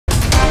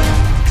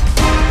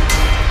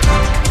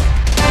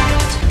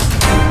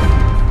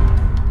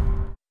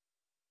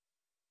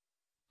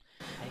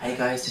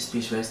guys, this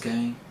is Race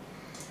Gaming.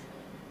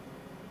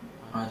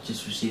 I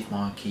just received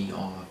my key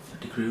of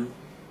the crew.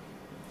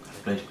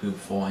 I've played the crew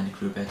before in the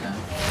crew beta.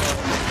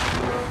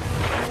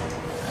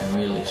 I'm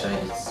really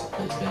excited to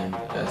play this game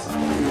because I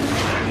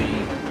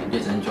really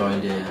did enjoy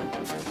the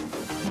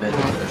beta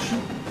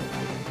version.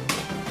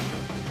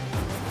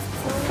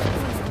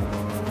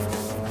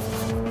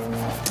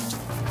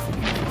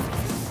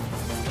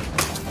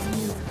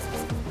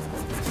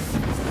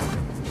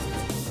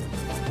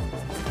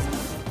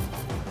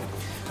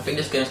 I think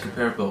this game is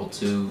comparable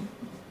to,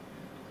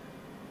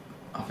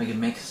 I think it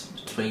makes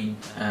between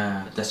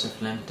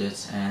Desert Limited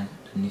and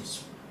Need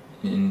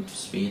for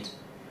Speed,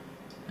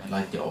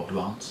 like the old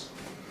ones,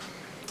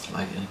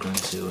 like Underground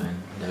 2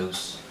 and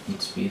those Need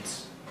for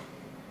Speeds.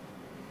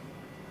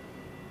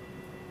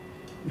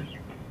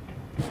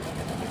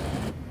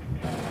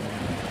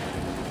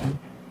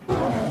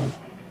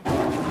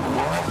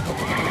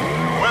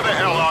 Where the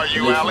hell are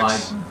you,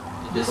 Alex?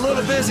 Like a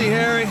little busy,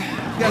 Harry.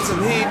 Got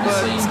some heat,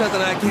 but it's nothing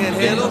I can't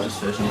handle.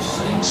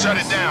 Shut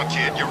it down,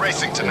 kid. You're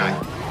racing tonight.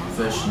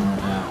 Version,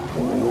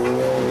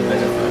 the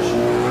better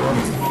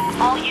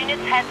version. All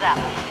units, heads up.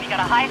 We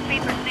got a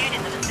high-speed pursuit in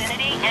the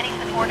vicinity. Any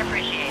support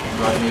appreciated.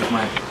 Driving with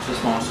my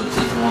Swiss Monster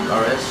T1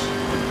 RS.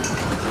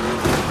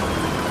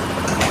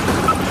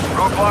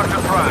 Roadblocks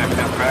are prime,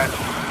 dispatch.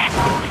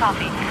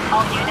 Copy.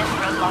 All units,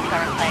 roadblocks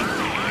are in place.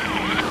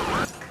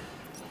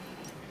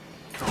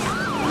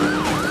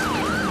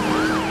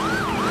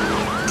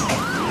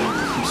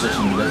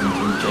 Position doesn't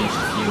really change the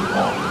view at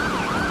all.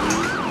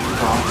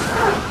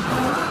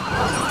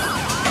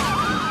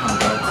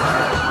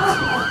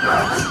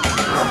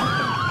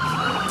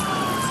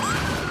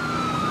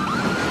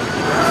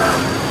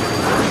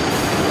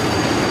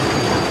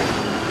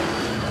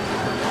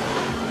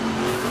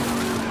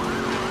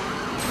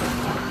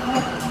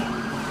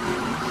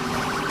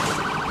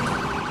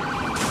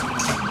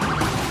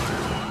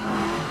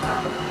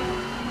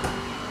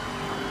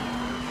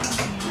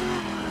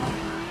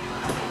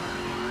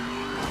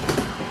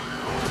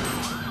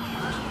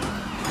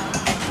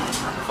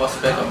 First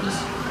back up this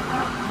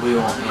wheel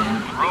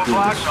and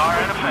Roadblocks are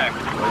in effect.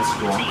 Quite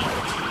strong.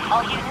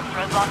 All units,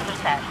 roadblocks are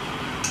set.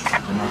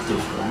 They're not too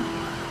strong.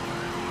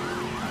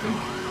 I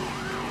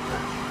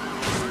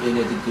think they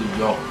did a good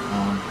job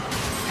on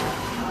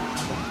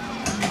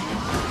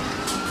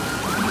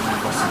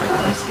first back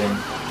in this game.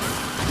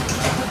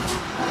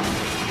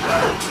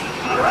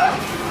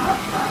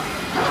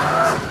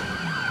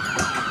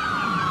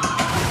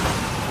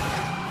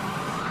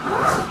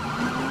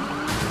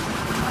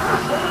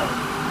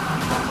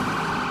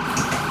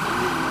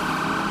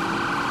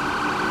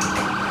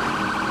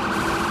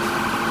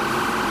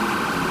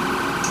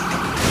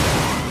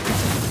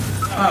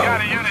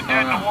 Got a unit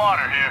dead in the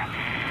water here.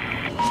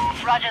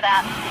 Roger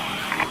that.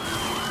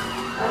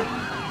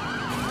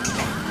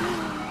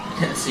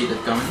 Can't see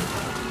that coming.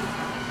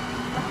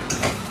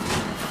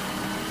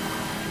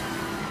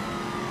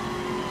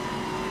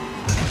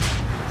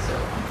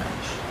 So,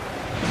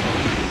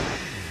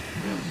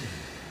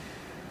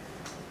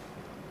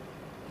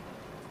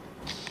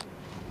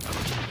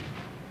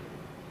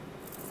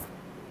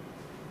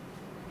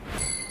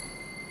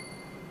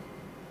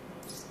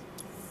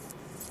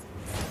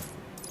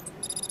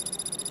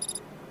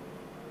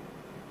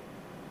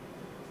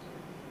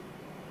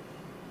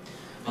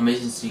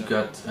 Missions you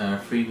got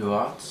 3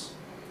 rewards.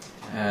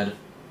 The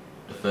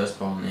first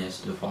one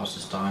is the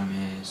fastest time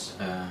is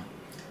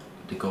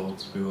the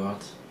gold reward,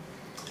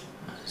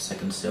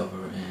 second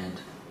silver,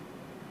 and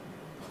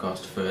of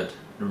course the third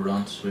the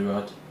bronze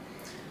reward.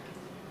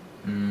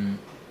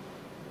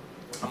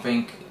 I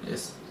think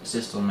this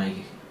system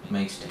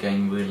makes the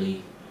game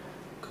really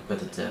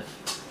competitive.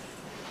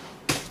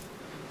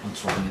 I'm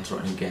trying and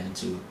trying again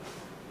to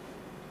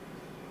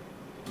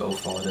go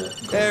for the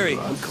gold Harry,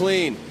 reward. I'm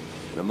clean.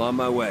 And I'm on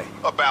my way.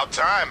 About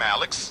time,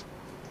 Alex.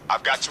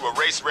 I've got you a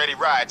race-ready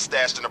ride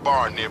stashed in a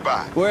barn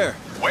nearby. Where?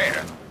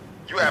 Where?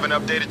 You haven't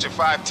updated your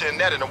 510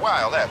 net in a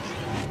while, have you?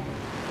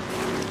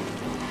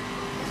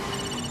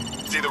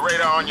 See the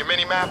radar on your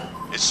mini-map?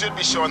 It should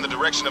be showing the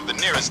direction of the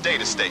nearest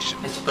data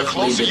station. The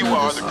closer you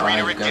are, the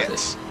greener it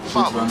gets.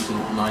 Follow. 1 to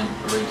 9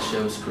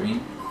 ratio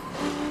screen.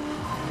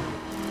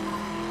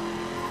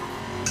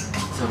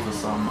 So for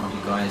some of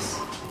you guys,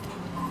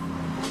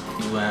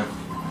 you have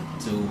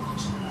to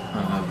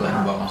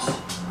black bars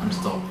on the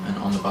top and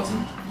on the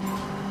bottom.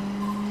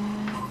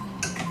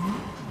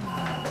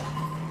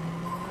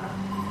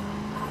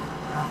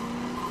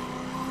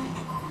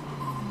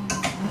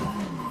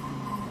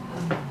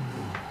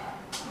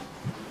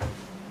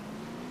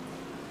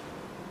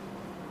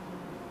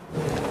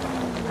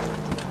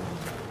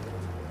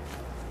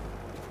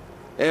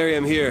 Harry,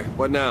 I'm here.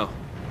 What now?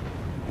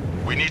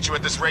 We need you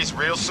at this race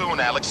real soon,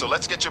 Alex, so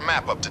let's get your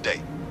map up to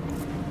date.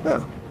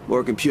 Oh,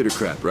 more computer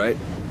crap, right?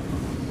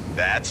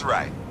 That's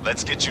right.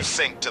 Let's get you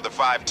synced to the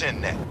 510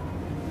 net.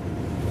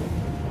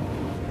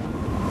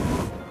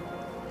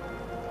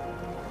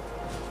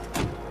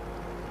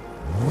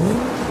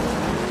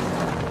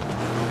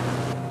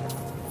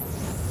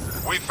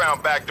 We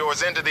found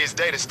backdoors into these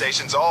data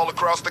stations all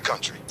across the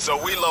country, so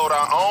we load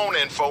our own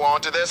info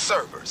onto their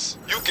servers.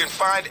 You can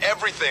find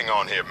everything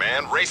on here,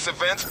 man. Race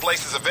events,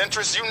 places of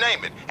interest, you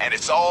name it. And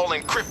it's all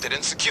encrypted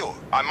and secure.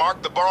 I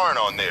marked the barn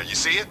on there, you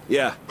see it?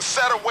 Yeah.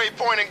 Set a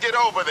waypoint and get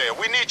over there.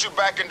 We need you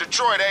back in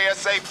Detroit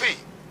ASAP.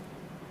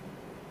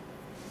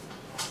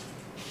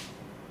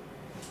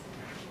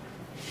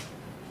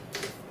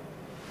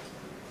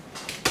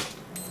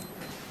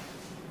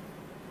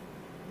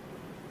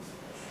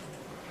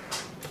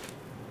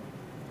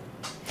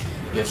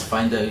 You have to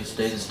find those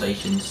data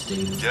stations to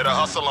Get a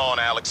hustle on,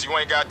 Alex. You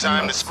ain't got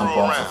time to screw some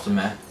parts of the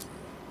around. map.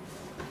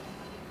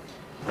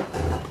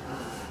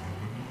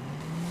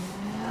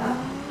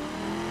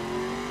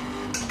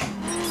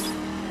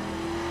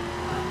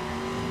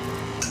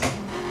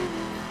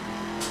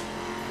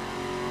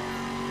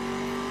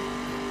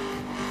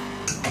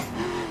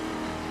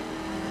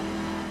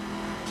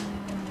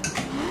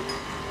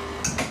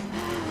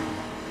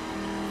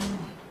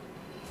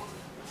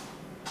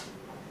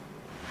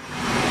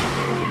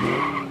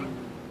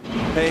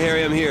 Hey,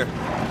 Harry, I'm here.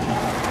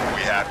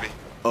 We happy?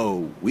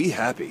 Oh, we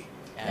happy.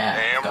 Yeah,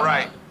 Damn come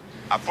right. on.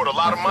 I put a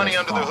lot of That's money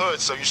just under the fun. hood,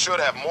 so you should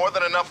have more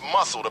than enough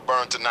muscle to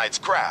burn tonight's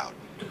crowd.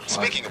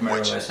 Speaking of Camaro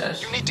which,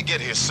 SS. you need to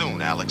get here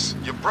soon, Alex.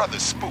 Your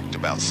brother's spooked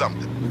about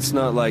something. It's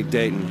not like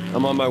Dayton.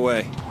 I'm on my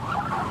way.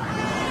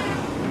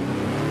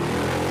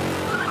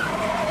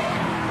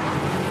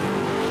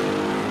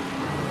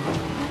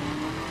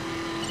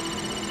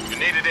 You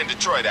need it in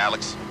Detroit,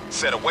 Alex.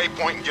 Set a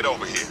waypoint and get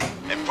over here.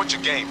 And put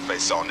your game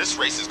face on. This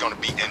race is gonna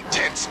be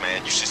intense,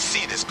 man. You should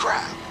see this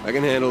crowd. I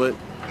can handle it.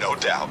 No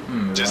doubt.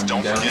 Just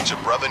don't yeah. forget your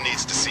brother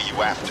needs to see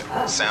you after.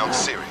 Sounds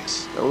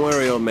serious. Don't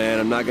worry, old man.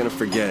 I'm not gonna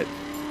forget.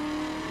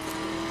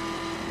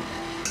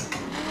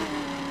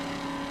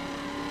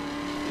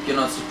 If you're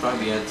not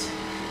subscribed yet,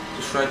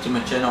 subscribe to my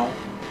channel,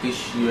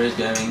 PC Race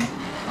Gaming,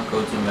 or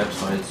go to my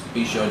website,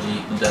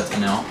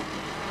 pcrg.nl.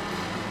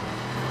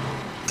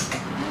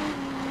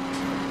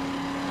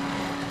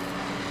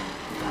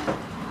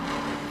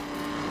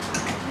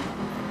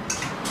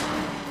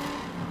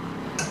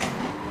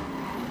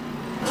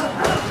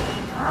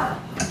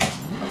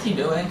 What's he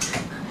doing?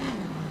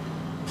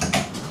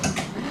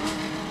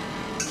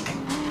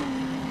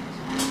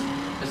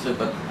 Let's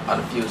look at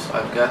other views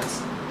I've got.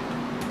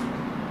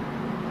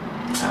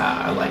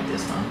 I like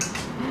this one.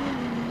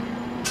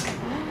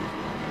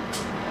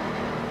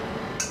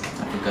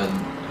 I've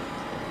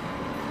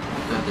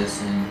got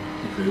this in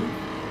the crew.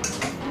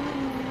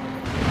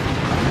 I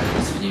have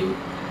this view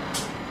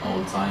all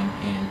the time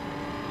in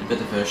the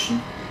beta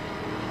version.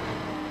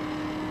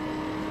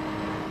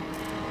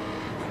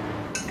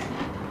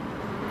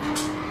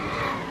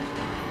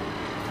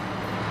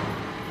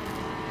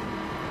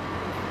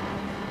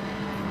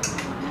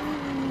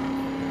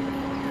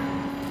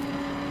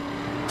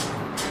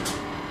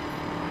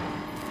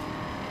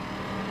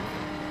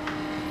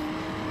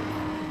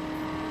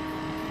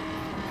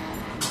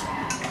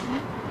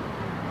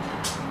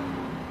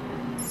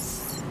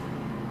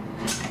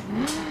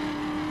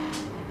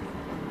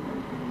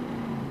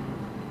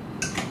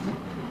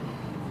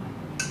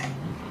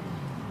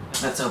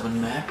 Let's open the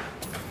map.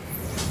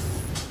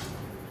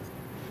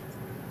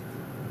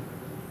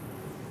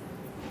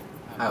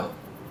 Oh.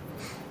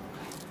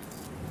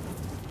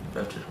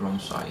 Go to the wrong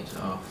side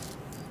of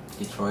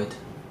Detroit.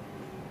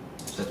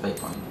 Set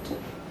waypoint.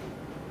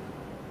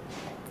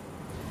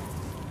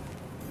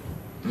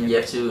 You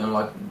have to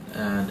unlock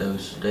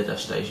those data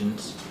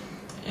stations,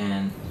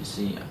 and you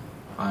see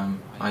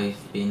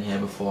I've been here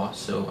before,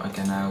 so I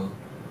can now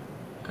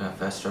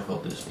fast travel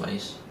to this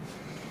place.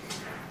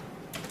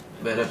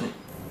 But I've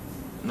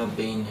not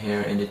been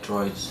here in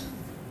Detroit,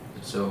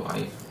 so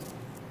I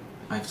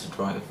have to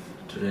drive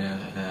to there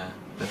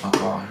with my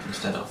car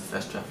instead of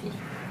fast traveling.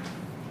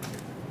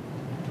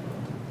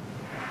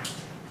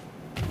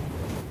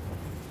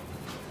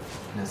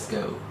 Let's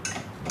go.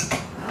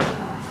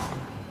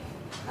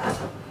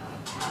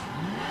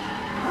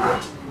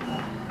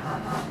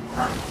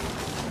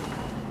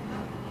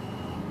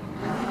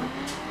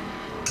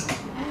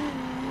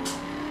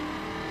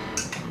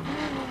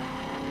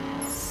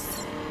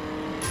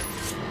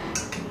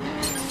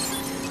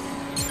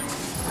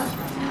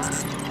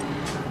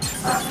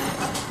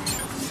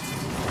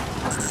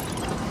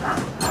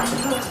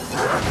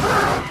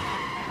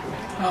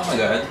 Oh my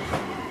god.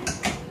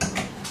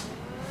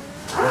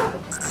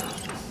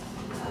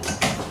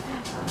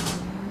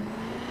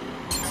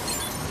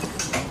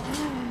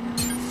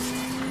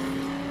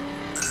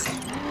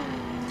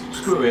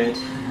 Screw it.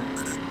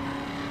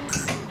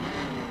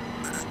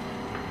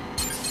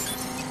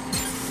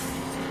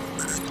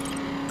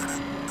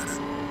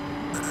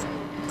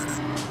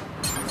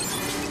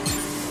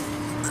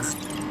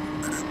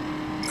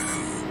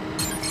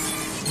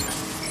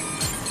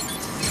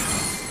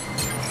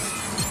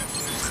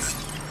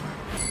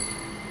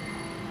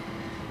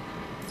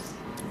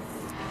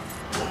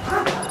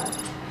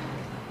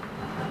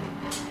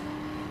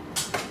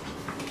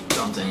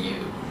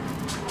 Continue.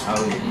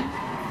 Oh yeah.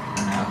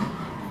 No.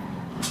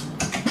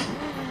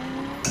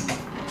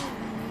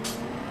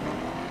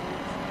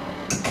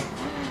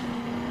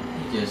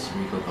 just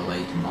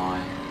recalculate my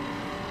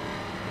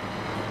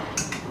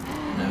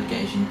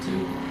navigation to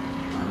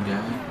where I'm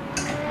going.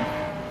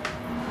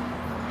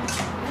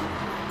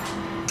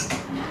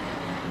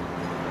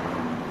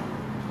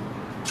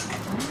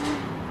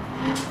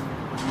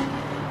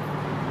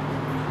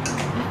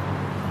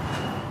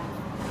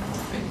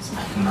 I think it's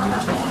making me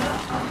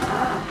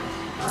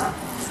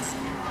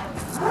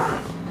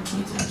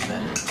need to have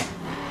better.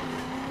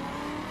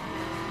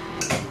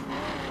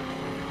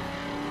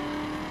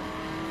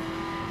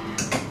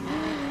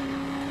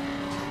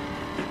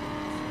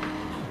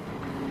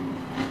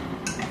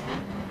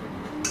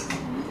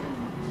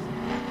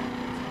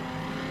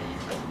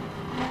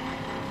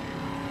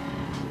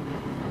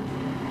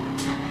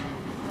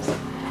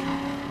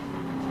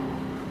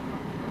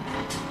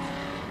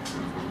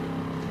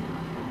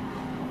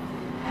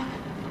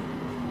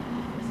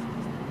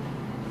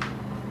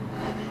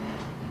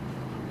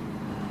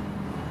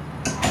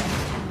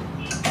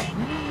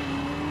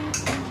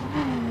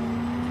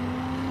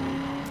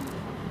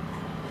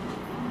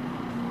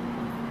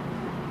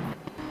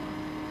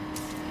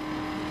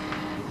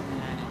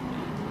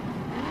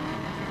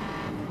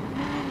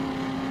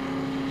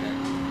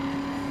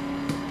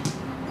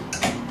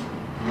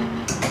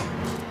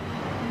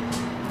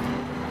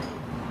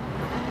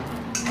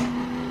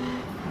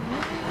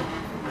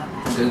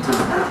 Going to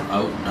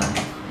oh no,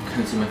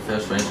 going to my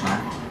first race now.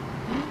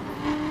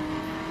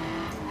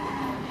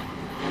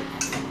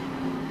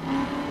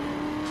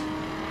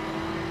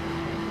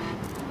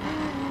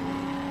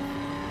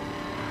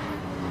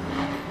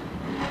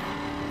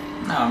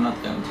 No, I'm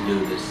not going to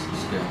do this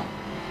still.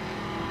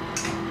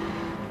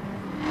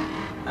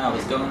 Oh,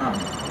 what's going on?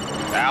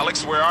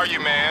 Alex, where are you,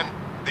 man?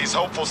 These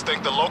hopefuls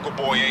think the local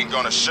boy ain't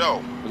gonna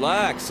show.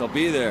 Relax, I'll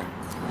be there.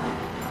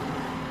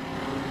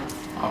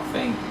 I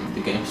think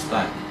the game's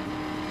stuck.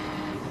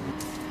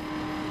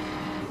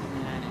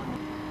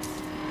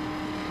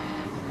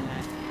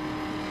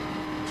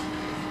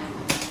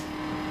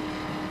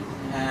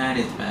 And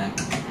it's back.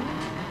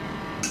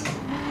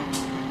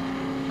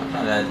 I've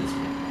not had this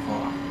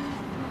before.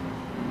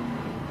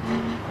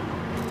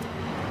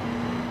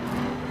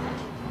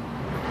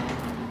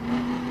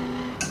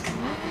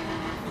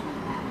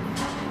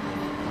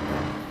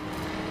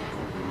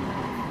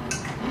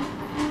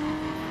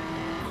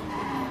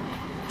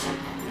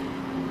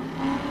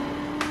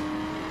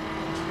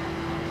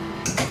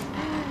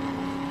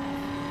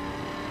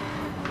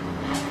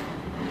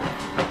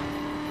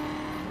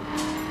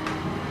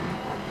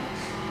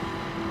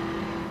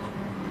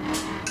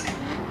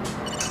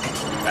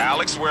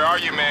 Alex, where are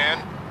you,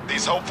 man?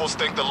 These hopefuls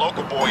think the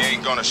local boy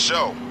ain't gonna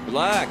show.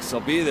 Relax, I'll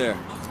be there.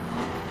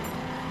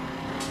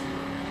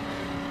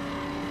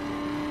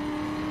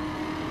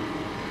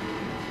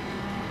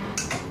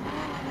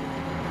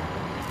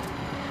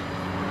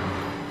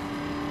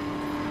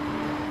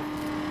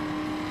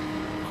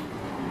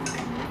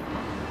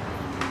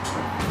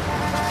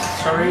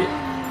 Sorry.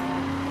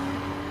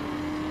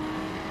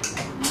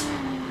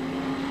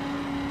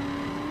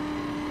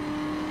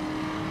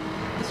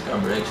 This car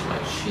brakes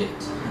like shit.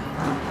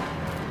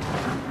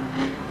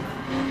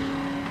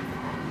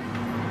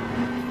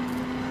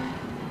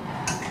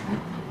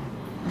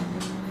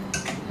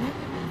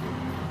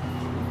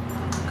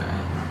 Okay.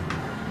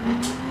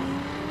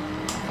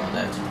 Thought I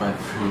had to drive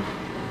through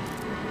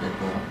that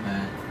ball,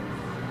 man.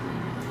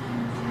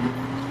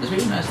 It's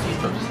really nice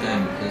feature of this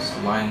game because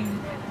the line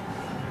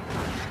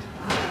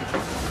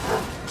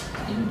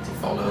you need to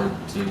follow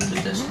to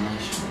the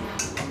destination.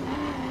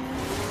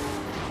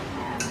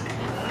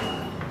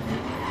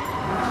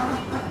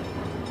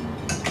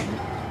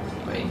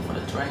 Waiting for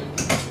the train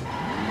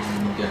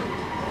and go.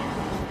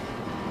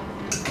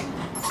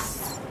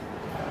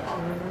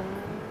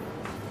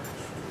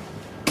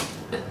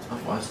 That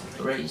was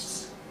the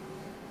race.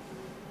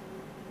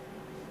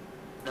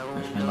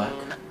 Wish me luck.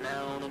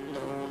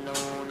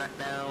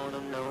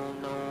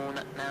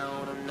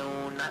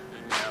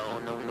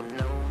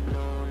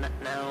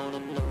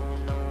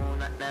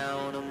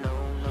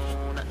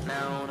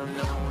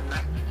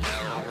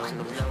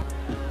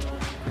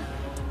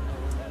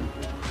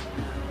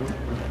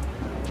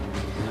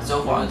 So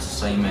far it's the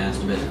same as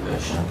the beta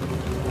version.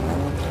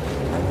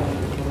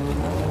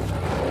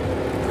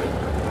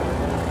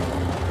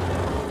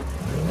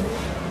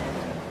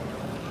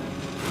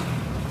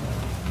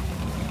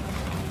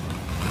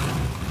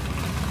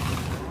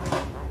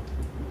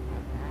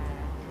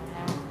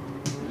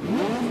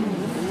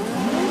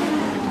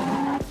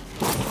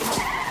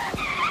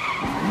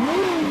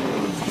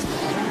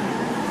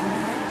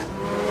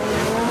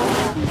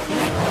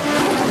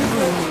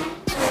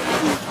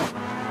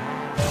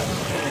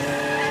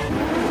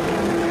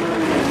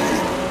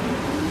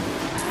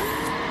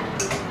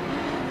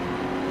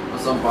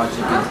 Some parts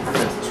you can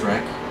set the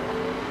track.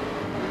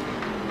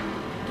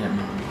 Don't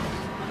know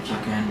if you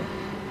can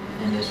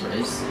in this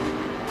race.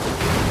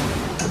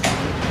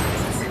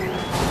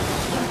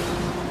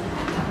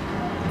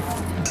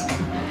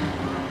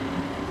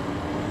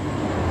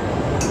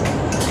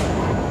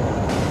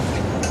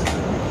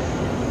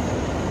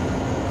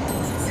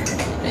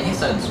 Thing is,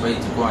 inside it's way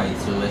too quiet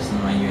to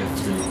listen when you have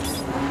to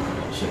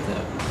shift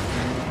up.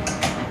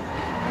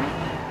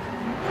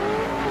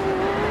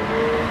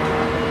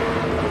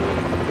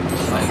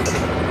 It's like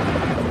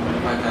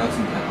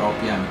 5,000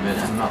 RPM, but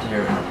I'm not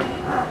hearing. I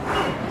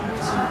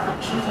have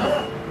to shift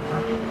up.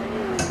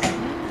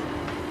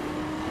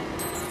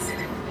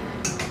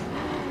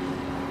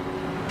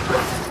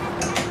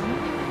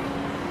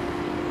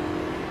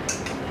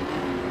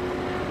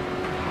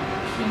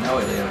 No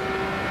idea.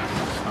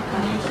 I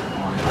can use it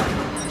on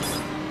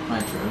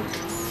Nitro.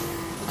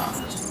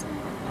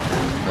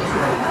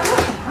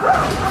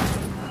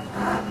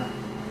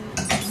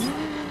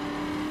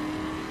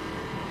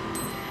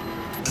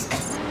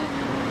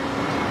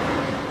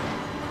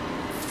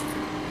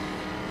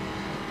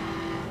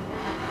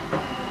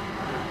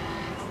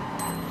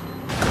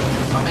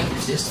 I think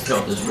it's just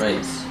got this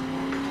race.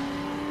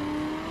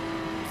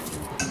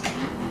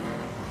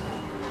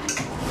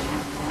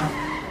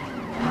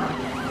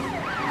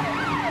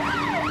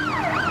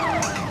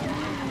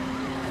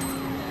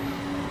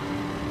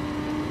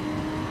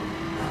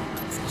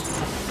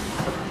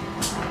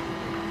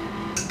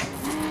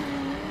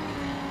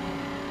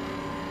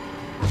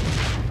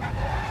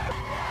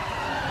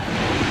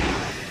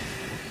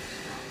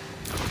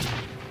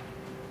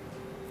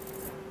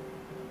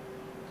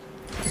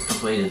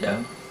 Completed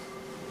though.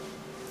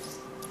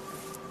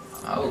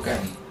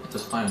 Okay, it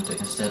was climatic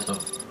instead of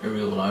a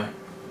real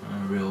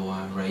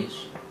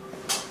race.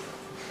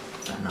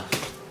 Fair enough.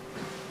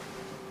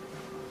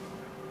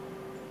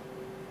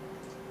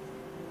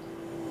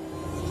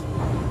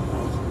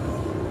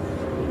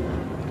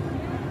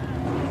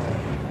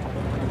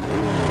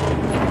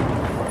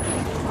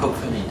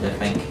 Hopefully they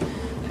think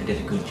I did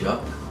a good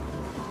job.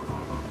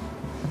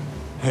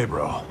 Hey,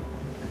 bro.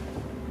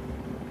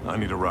 I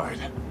need a ride.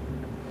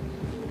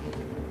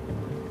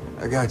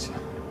 I got you.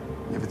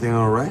 Everything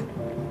all right?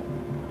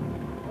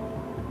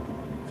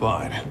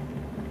 Fine.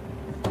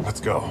 Let's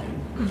go.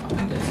 I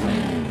think that's me.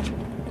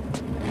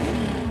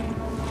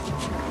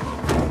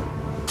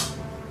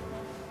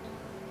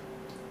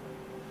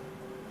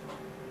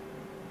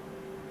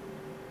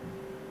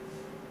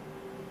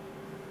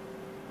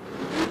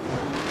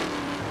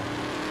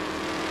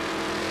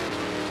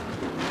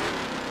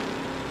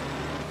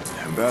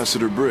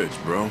 Ambassador Bridge,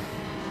 bro.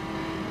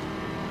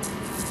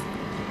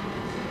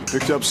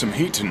 Picked up some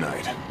heat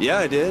tonight. Yeah,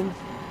 I did.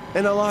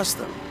 And I lost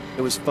them.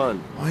 It was fun.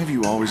 Why have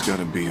you always got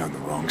to be on the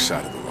wrong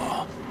side of the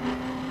law?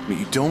 I mean,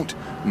 you don't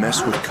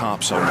mess with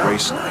cops on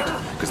race night,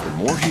 because the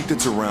more heat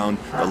that's around,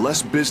 the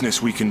less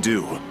business we can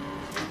do.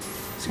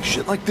 See,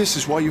 shit like this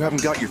is why you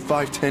haven't got your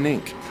 510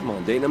 ink. Come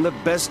on, Dayton. I'm the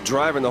best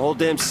driver in the whole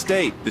damn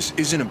state. This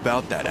isn't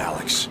about that,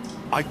 Alex.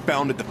 I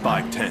founded the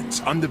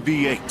 510s. I'm the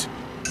V8.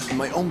 And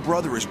my own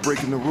brother is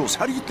breaking the rules.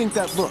 How do you think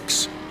that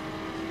looks?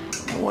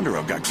 No wonder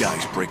I've got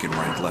guys breaking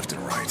rank left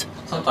and right.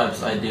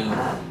 Sometimes I do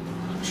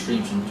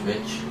streams on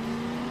Twitch.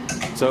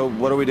 So,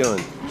 what are we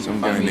doing? Some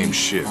guy named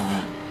Shiv.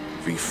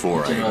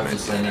 V4, I ain't the meant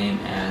same that. name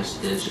as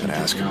this. Gotta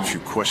ask him a few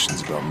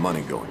questions about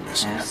money going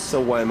missing. So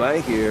why am I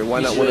here? Why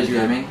You not one of should,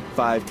 your Gaming.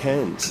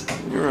 510s?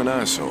 You're an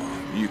asshole.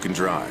 You can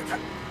drive.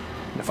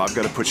 And if I've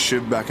got to put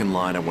Shiv back in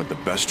line, I want the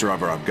best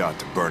driver I've got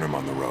to burn him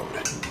on the road.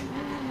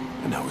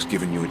 And I was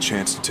giving you a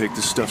chance to take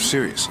this stuff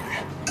seriously.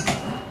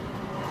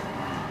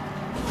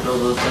 All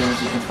those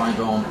things you can find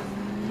on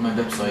my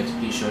website,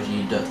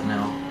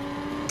 psrg.nl.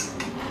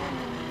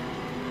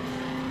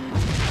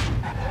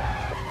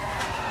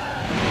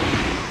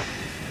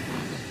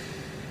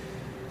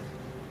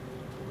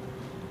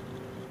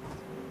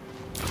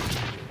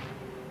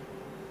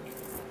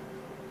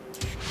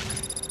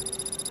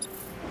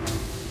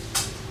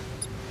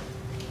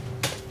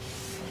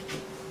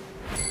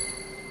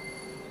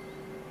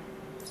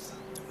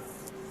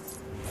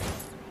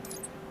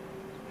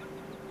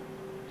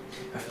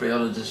 I've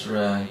pre-ordered this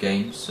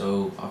game,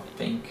 so I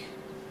think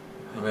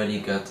I already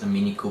got the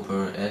Mini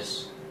Cooper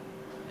S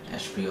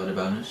as pre-order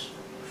bonus.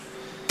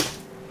 I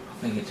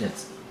think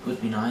that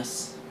would be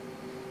nice.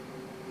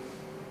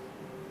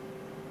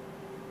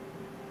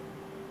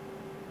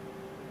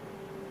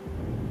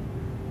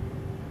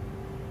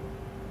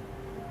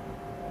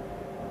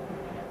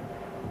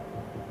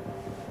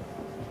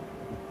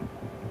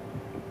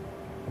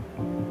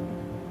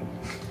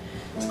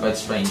 It's quite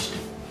strange.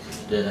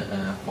 The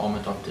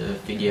format of the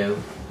video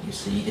you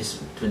see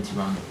is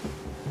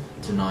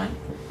 21:9,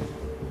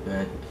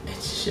 but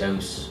it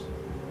shows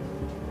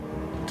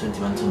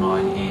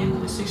 21:9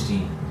 in the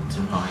 16:9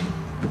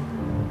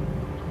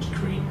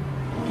 screen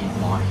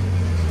in my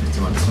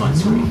 21:9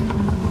 screen.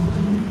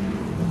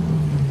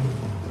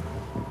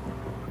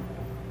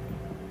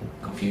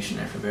 Confusion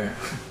everywhere.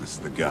 This is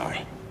the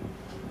guy.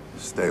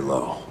 Stay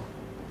low.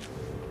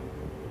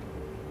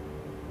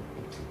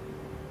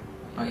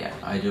 Oh yeah,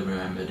 I do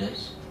remember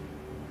this.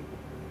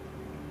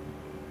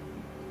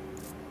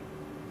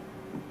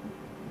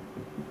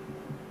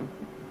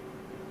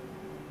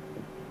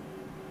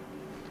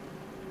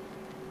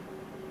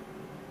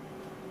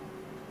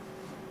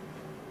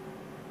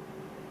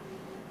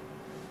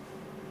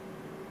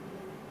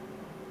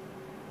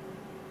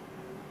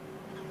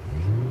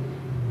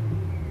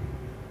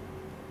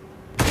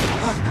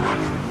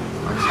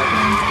 What's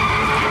happening?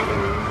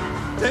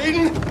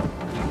 Dayton!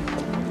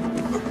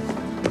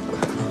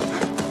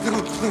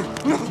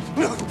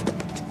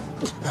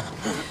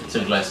 So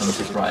glad I'm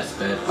surprised,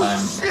 but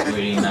I'm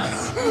really not.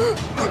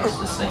 It's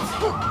the same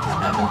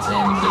happens in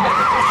the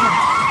better version.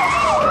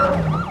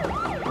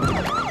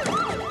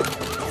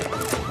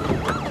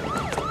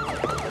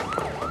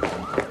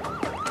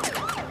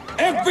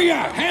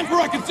 FBI! Hands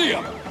where I can see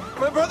him!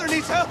 My brother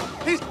needs help!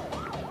 He's... What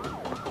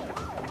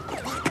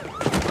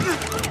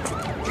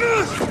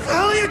the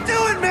hell are you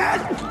doing, man?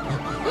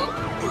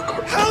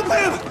 Help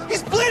him!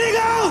 He's bleeding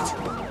out!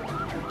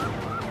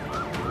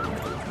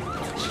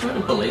 Screw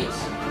the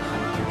police.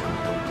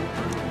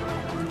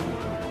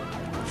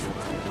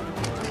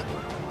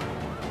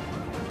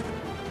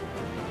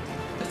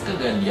 Let's go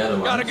get the other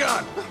one. Got a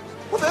gun!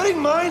 Well, that ain't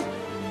mine!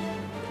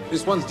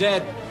 This one's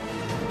dead.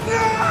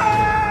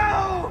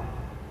 No!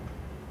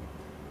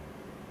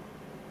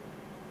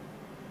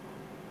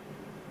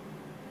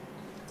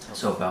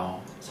 So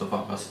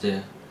far was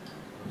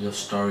your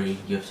story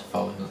you have to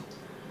follow.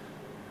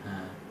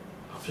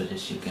 After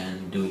this you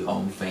can do your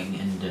own thing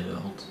in the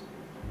world.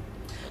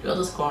 The world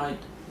is quite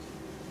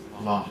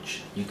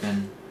large. You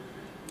can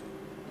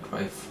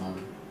drive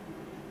from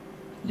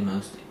the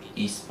most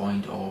east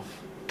point of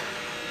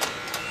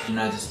the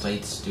United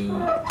States to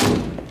the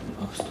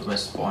most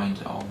west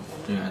point of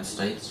the United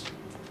States.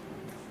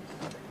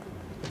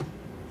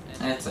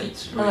 And it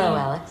takes Hello,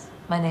 Alex.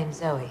 My name's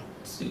Zoe.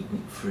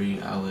 3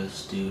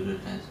 hours to do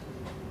that.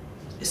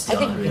 It's I still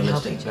think we can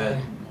help unrealistic, each but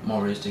other.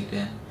 more realistic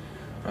than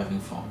driving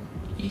from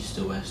east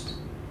to west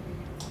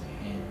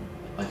in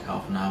like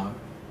half an hour.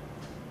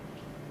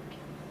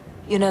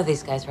 You know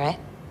these guys, right?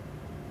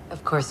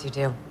 Of course you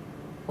do.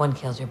 One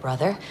killed your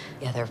brother,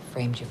 the other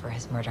framed you for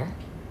his murder.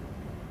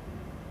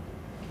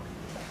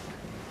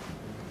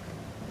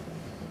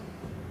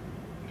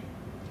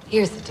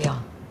 Here's the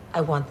deal.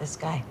 I want this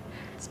guy.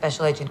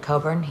 Special Agent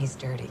Coburn, he's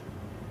dirty.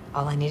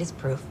 All I need is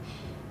proof.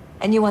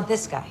 And you want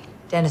this guy,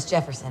 Dennis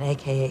Jefferson,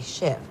 aka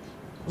Shiv,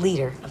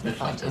 leader of the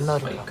Looks like Fontaine this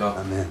Motor fake Club. cop.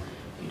 I'm in.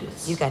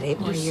 You got 8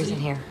 more years in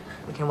here.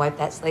 We can wipe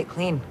that slate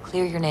clean,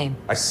 clear your name.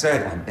 I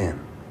said I'm in.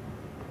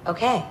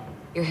 Okay,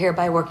 you're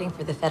hereby working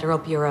for the Federal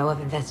Bureau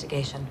of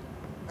Investigation.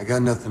 I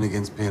got nothing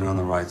against being on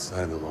the right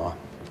side of the law.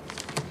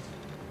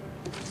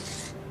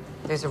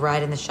 There's a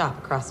ride in the shop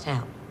across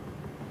town.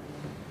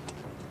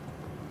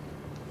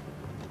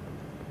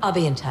 I'll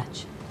be in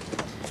touch.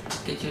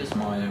 Get you a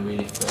smile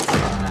really quick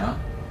now.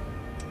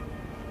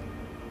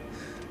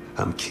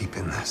 I'm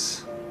keeping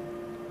this.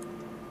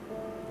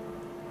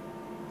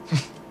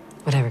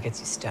 Whatever gets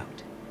you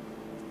stoked.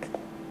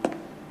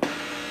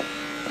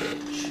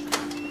 Bitch.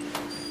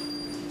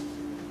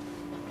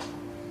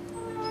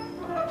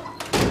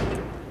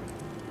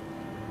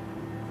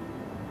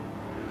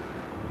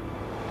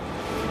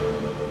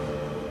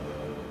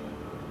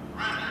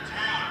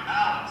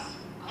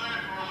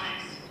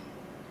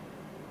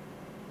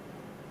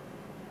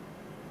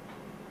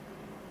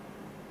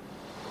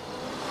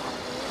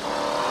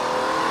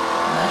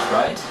 That's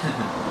right.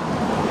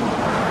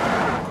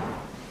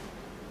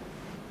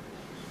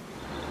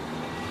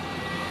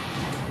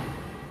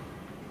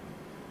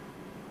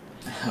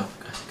 Oh,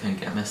 I couldn't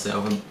get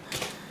myself on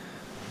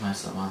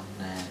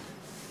there.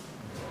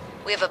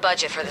 We have a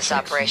budget for this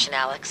operation,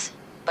 Alex,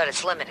 but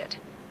it's limited.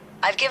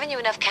 I've given you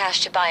enough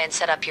cash to buy and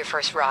set up your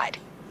first ride.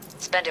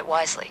 Spend it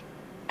wisely.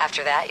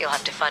 After that, you'll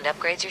have to fund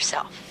upgrades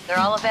yourself. They're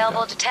all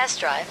available to test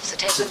drive, so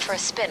take them for a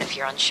spin if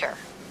you're unsure.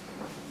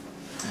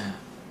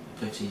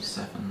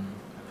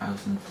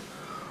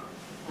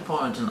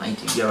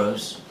 57,480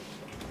 euros.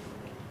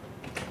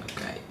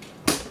 Okay.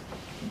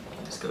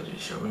 Let's go to the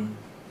showroom.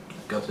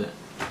 Got the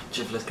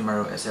Chevrolet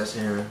Camaro SS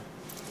here.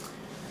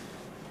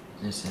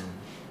 This in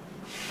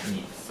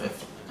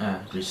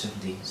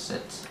 370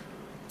 set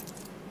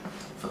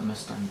for the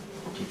Mustang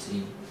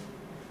GT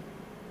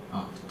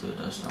of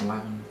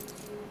 2011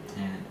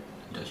 and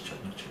Dodge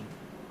Challenger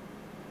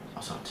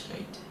also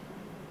T8.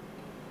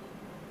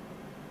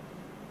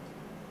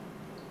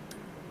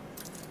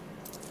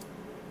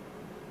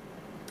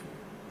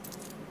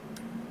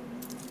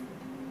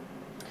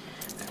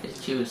 I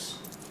choose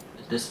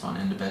this one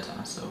in the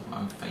beta, so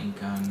I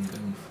think I'm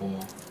going for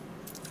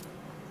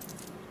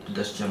the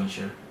Dodge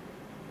Challenger.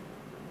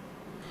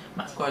 I'm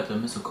not quite a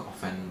muscle car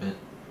fan, but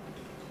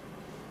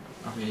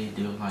I really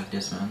do like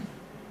this one.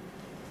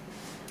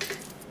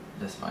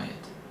 Let's buy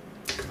it.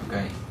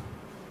 Okay.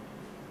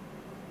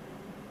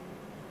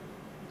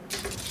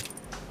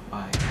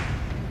 Bye.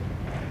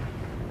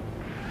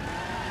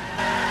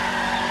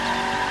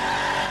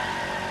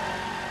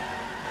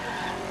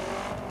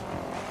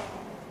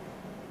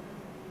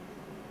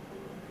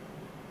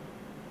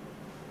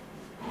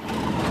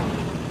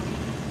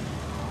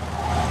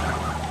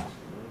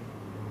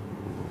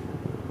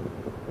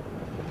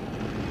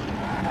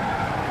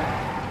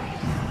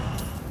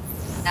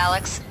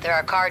 Alex, there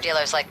are car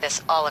dealers like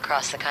this all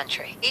across the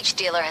country. Each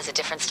dealer has a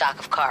different stock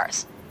of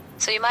cars.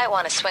 So you might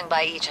want to swing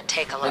by each and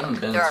take a I haven't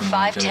look. been There are to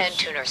 510 Montrose,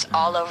 tuners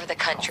all over the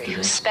country after who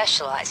this.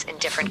 specialize in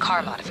different car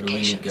Really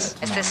modifications.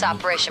 good As this tomorrow.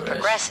 operation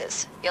Progress.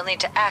 progresses, you'll need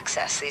to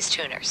access these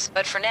tuners.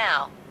 But for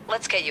now,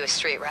 let's get you a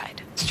street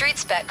ride. Street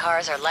spec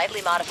cars are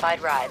lightly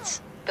modified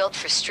rides, built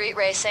for street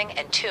racing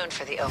and tuned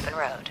for the open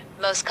road.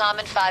 Most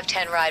common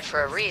 510 ride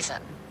for a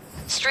reason.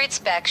 Street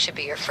spec should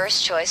be your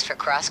first choice for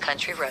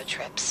cross-country road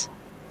trips.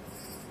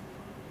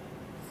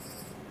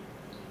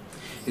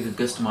 You can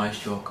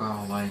customize your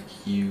car like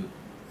you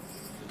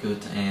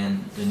could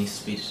in the Need for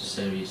Speed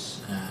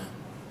series,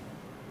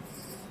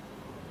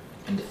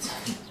 and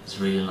it's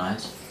really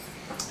nice.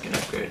 You can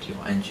upgrade your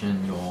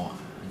engine, your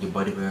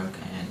bodywork,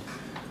 and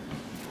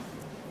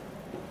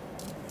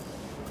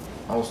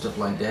all stuff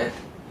like that.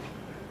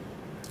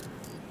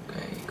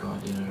 Okay, car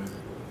dealer.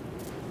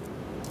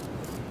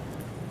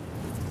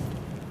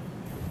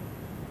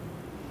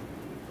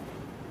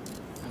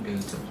 I'm doing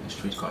something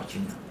street car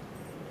tuner.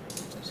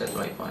 Is that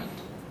right point?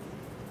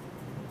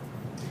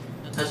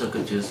 That's a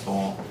good use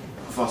for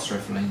fast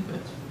traveling,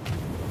 but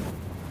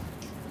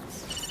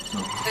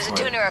no, There's a right.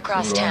 tuner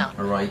across You're town.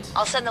 on, right.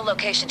 I'll send the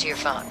location to your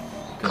phone.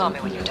 Go Call me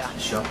to when you're the done.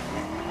 Shop.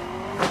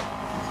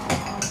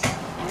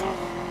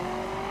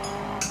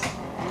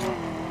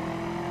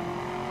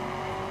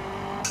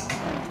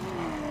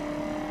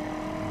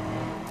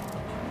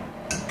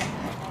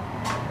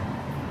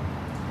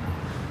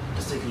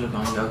 Let's take a look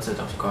on the outside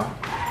of the car.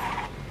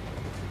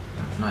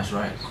 Nice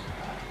ride.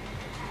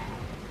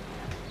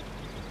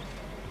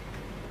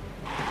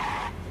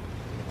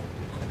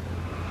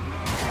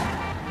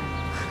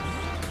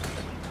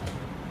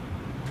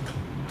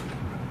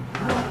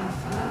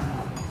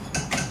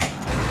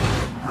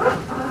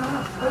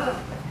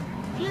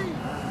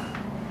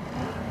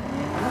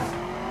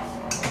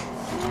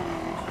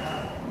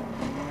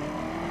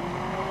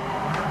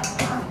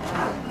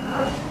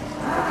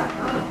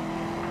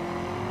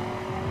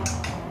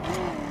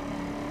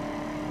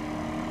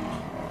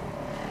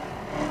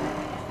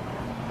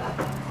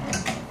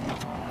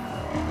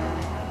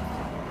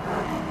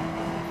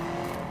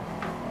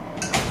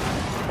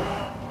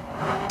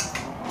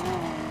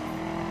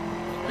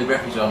 The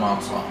graphics are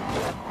not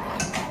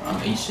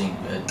amazing,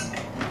 but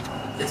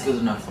it's good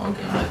enough for a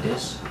game like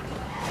this.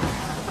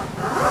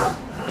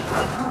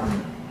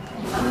 And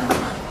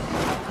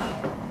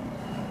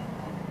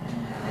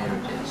there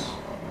it is.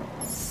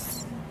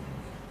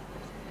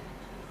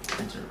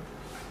 Enter.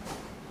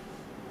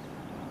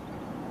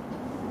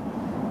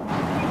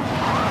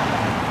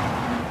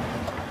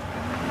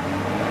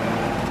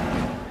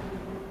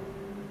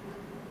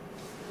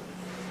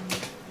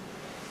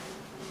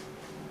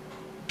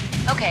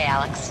 Okay,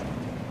 Alex.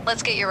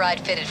 Let's get your ride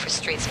fitted for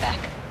street spec.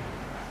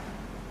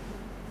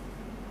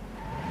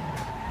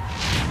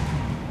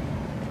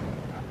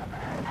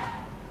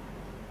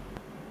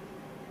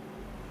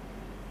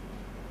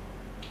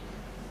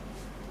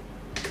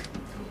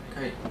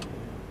 Okay.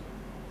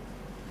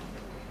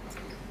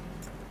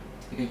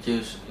 You can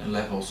choose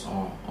levels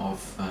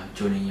of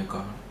tuning your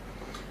car.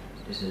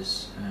 This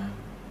is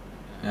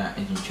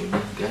engine tuning,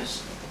 I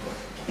guess.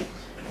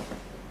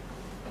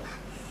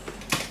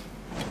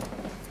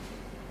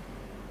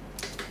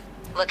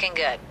 Looking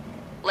good.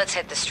 Let's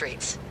hit the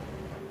streets.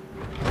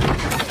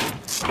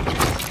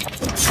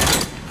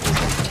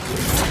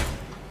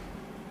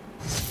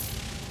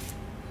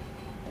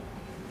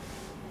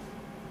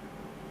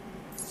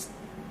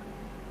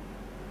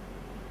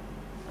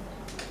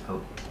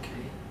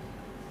 Okay.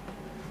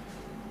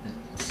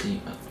 Let's see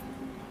what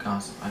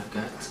cars I've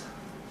got.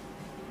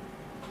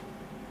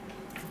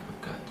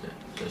 I've got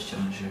the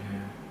Challenger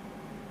here.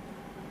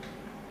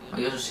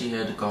 You also see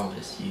here the car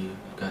list you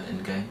got in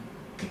the game.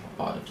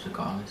 Part of the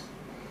car list.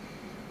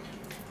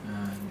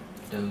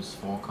 Those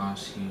 4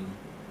 cars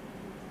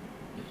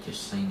you've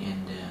just seen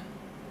in the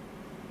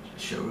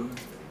showroom.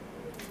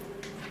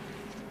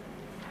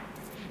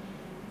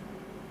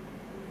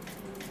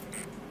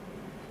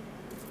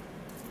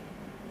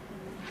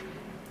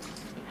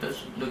 It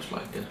looks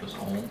like that was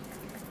all.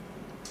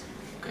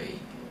 Okay,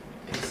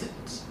 exit.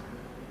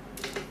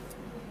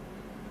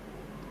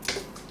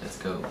 Let's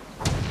go.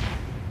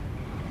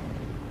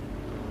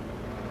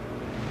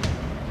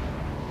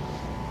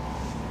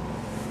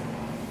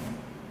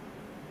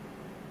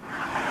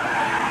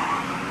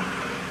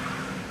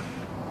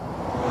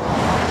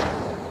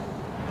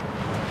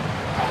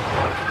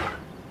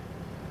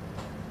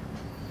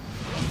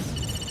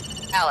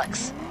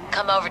 Alex,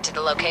 come over to the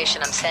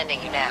location I'm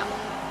sending you now.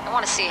 I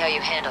want to see how you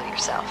handle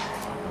yourself.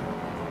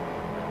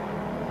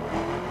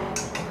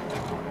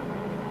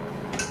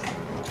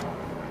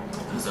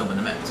 Let's open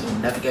the map to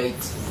navigate.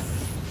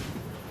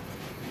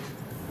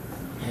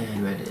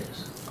 And where it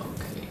is.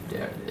 Okay,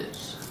 there it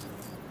is.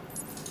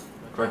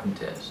 Driving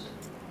test.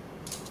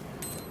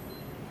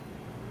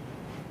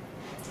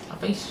 I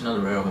think it's not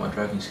aware of my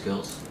driving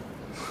skills.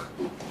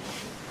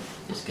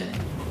 Just kidding.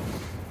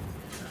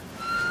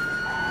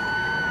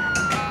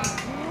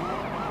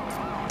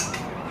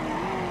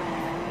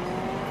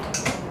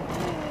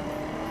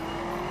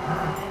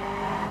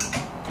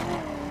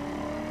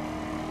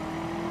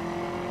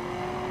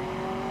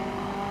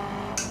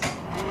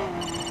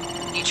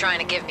 You trying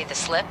to give me the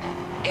slip?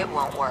 It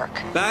won't work.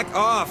 Back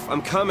off!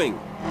 I'm coming!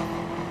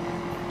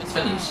 It's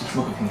funny, she's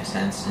moving his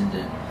hands in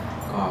the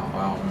car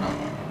while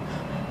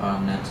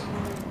I'm not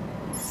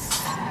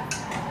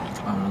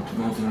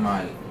moving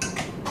my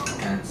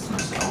hands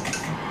myself.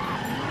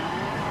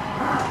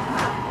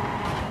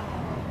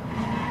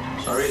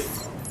 Sorry.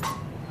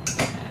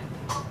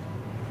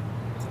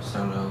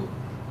 Solo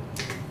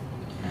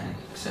and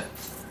accept.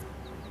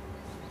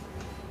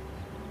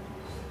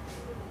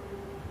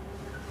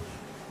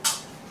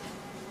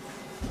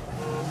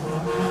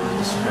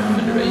 Just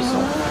remember the race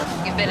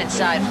off. You've been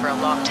inside for a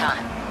long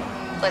time.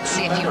 Let's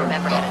see if you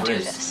remember how to do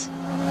this.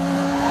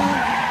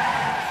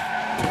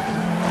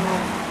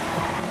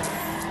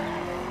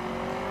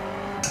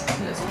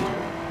 Let's go.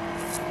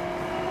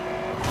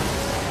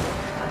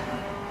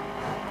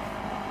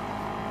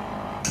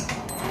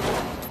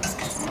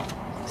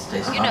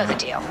 You know the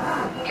deal.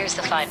 Here's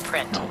the fine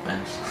print. No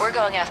offense. We're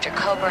going after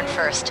Coburn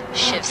first,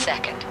 Shiv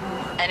second.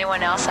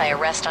 Anyone else I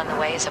arrest on the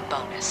way is a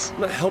bonus.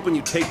 I'm not helping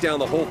you take down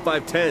the whole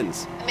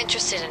 510s. I'm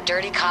interested in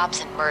dirty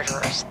cops and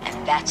murderers,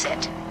 and that's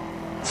it.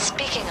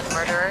 Speaking of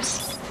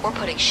murderers, we're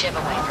putting Shiv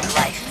away for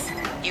life.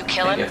 You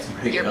kill him,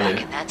 you're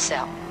back in that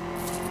cell.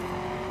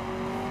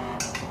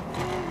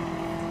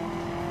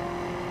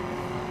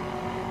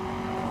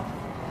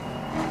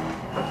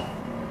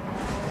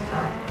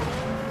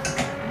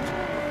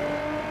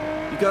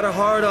 You got a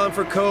hard-on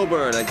for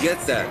Coburn, I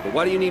get that, but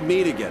why do you need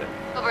me to get him?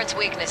 Coburn's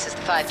weakness is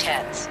the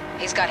 510s.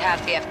 He's got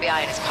half the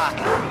FBI in his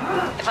pocket.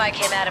 If I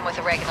came at him with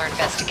a regular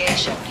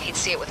investigation, he'd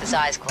see it with his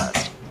eyes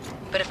closed.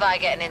 But if I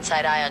get an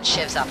inside eye on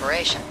Shiv's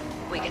operation,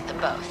 we get them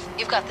both.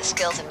 You've got the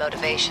skills and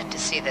motivation to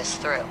see this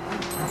through.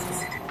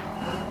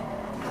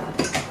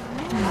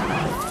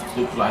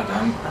 Looks like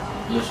I'm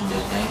losing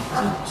this game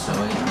to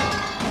Zoe.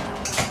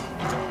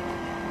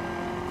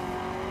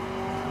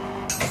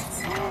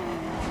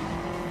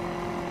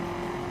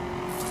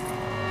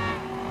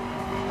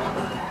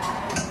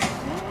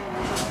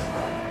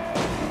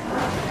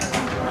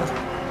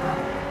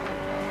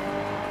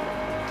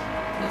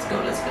 Let's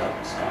go.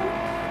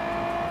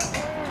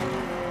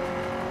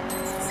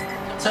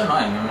 It's so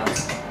annoying.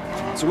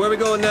 So where are we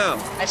going now?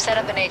 I've set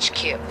up an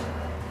HQ.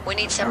 We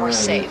need somewhere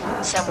safe,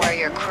 somewhere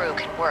your crew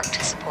can work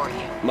to support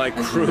you. My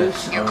crew?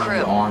 Your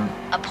crew.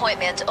 A point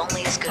man's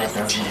only as good as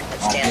the team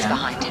that stands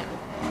behind him.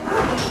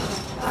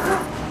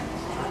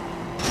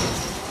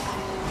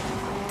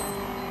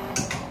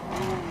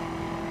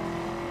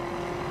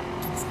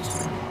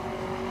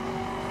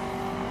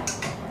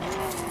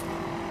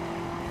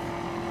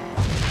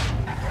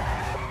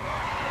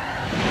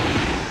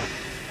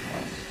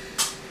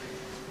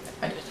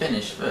 I could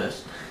finish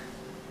first.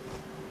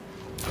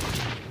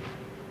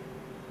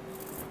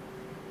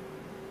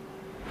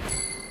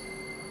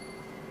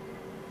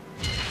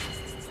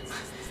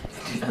 I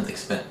did not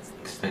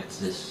expect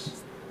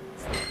this.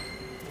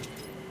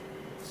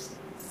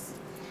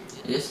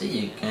 You see,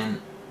 you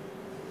can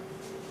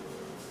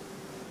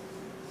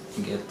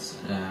get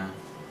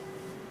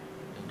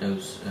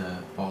those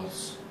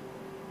balls.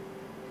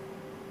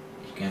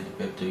 You can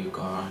equip to your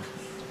car,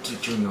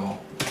 to your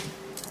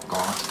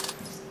car.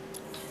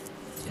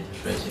 It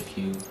race if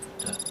you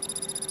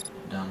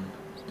done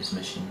this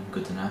mission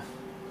good enough.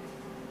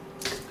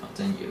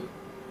 Continue.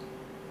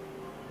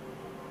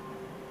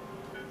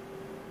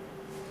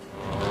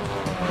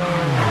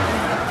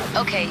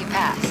 Okay, you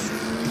pass.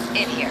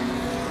 In here.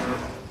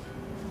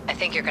 I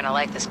think you're gonna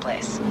like this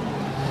place.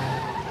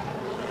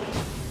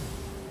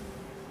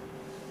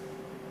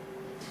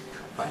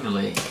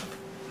 Finally,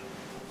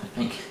 I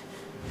think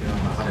you're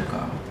on my other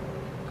car.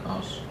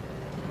 Because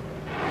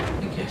I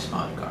think you're a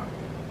smart car.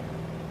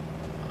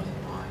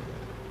 My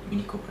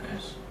Mini Cooper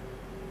is.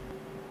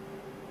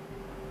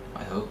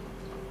 I hope.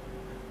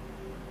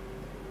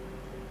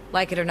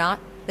 Like it or not,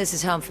 this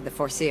is home for the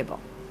foreseeable.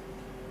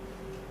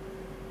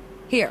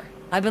 Here,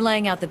 I've been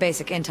laying out the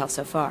basic intel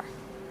so far.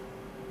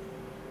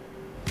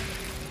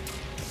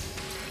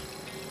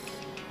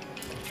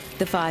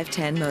 The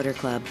 510 Motor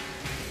Club.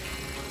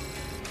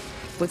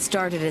 What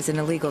started as an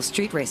illegal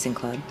street racing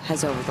club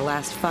has over the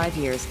last 5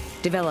 years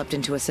developed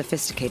into a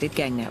sophisticated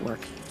gang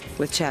network,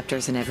 with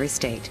chapters in every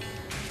state.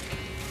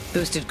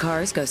 Boosted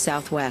cars go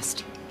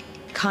southwest.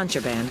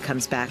 Contraband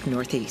comes back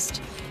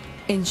northeast.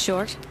 In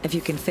short, if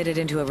you can fit it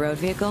into a road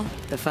vehicle,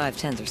 the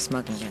 510s are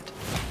smuggling it.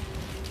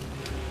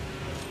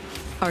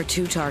 Our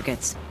two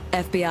targets.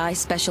 FBI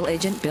Special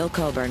Agent Bill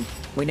Coburn.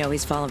 We know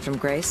he's fallen from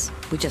grace.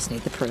 We just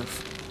need the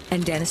proof.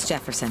 And Dennis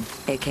Jefferson,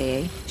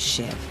 a.k.a.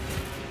 Shiv.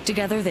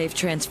 Together, they've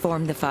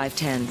transformed the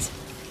 510s.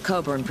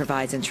 Coburn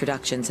provides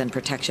introductions and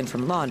protection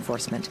from law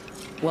enforcement,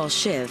 while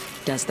Shiv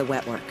does the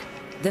wet work.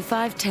 The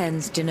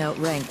 510s denote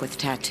rank with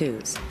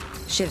tattoos.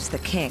 Shiv's the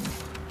king,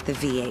 the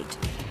V8.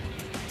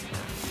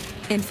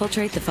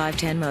 Infiltrate the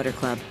 510 Motor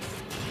Club.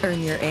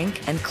 Earn your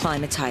ink and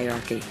climb its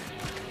hierarchy.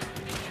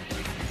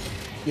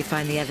 You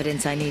find the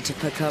evidence I need to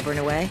put Coburn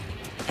away,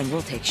 and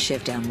we'll take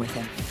Shiv down with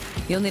him.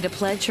 You'll need a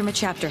pledge from a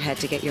chapter head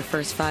to get your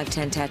first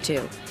 510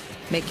 tattoo.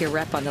 Make your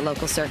rep on the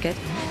local circuit,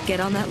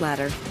 get on that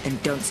ladder,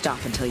 and don't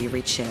stop until you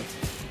reach Shiv.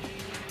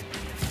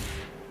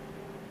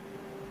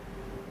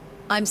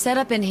 I'm set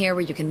up in here where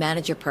you can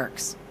manage your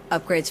perks,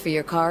 upgrades for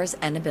your cars,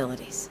 and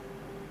abilities.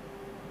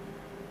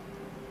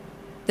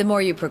 The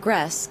more you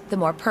progress, the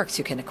more perks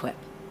you can equip.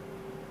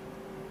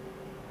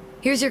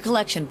 Here's your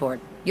collection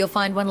board. You'll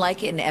find one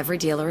like it in every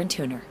dealer and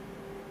tuner.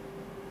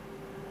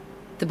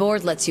 The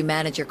board lets you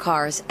manage your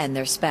cars and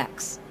their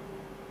specs.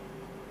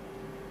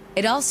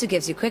 It also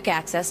gives you quick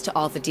access to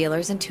all the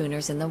dealers and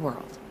tuners in the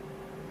world.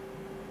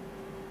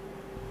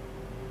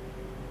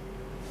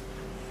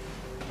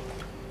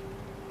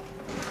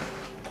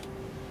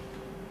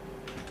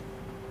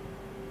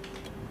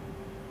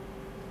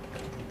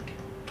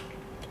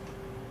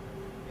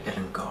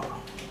 Hidden car.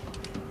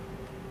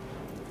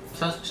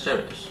 Sounds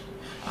mysterious.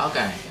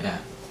 Okay,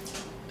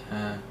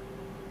 yeah.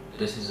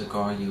 This is a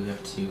car you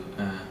have to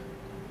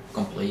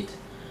complete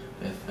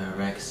with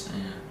wrecks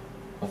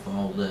of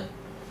all the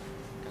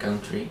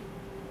country.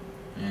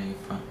 You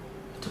have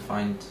to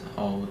find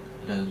all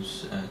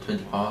those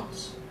 20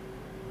 parts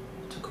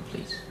to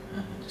complete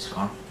this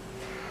car.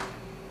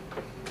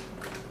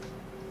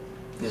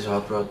 This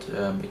hot rod,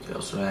 but you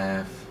also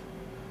have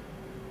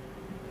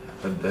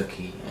a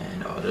buggy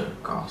and other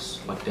cars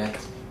like that.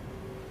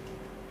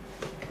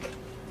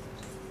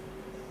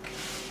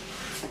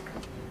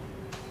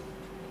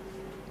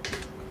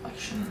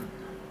 Collection.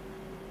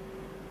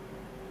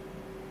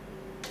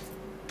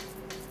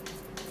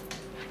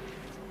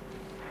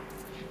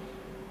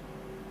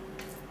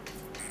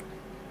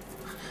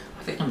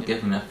 I think I'm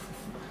giving enough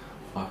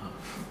for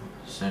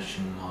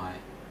searching my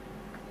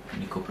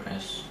Mini Cooper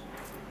S.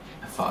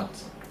 I thought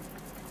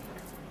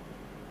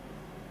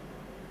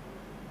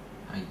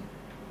I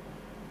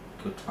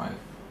could drive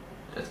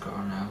that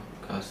car now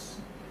because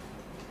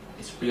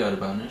it's pre-order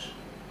bonus.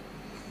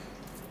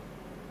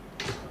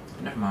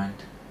 But never mind.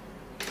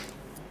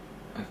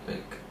 I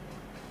pick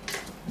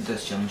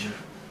this Challenger.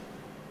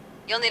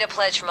 You'll need a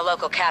pledge from a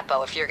local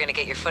capo if you're gonna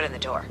get your foot in the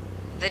door.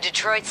 The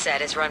Detroit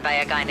set is run by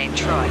a guy named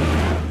Troy.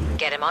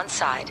 Get him on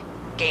side,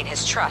 gain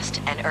his trust,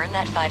 and earn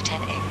that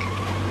 510 ink.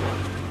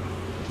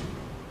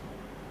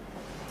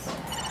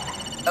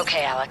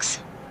 Okay, Alex.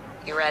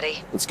 You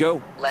ready? Let's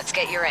go. Let's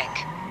get your ink.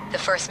 The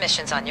first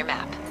mission's on your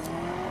map.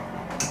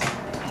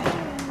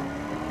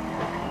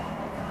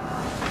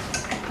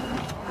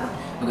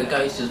 Okay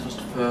guys, this was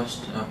the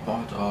first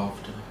part of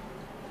the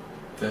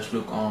first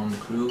look on the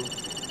crew.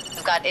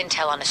 We've got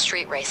intel on a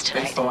street race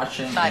tonight. Thanks for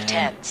watching.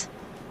 510s.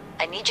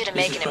 I need you to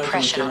make an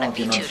impression on a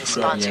V2 to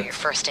sponsor your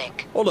first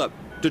ink. Hold up.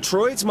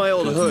 Detroit's my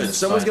old hood.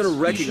 Someone's gonna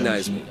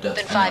recognize me.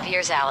 Been 5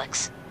 years,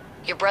 Alex.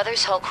 Your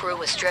brother's whole crew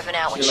was driven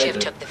out when Shiv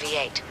took the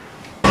V8.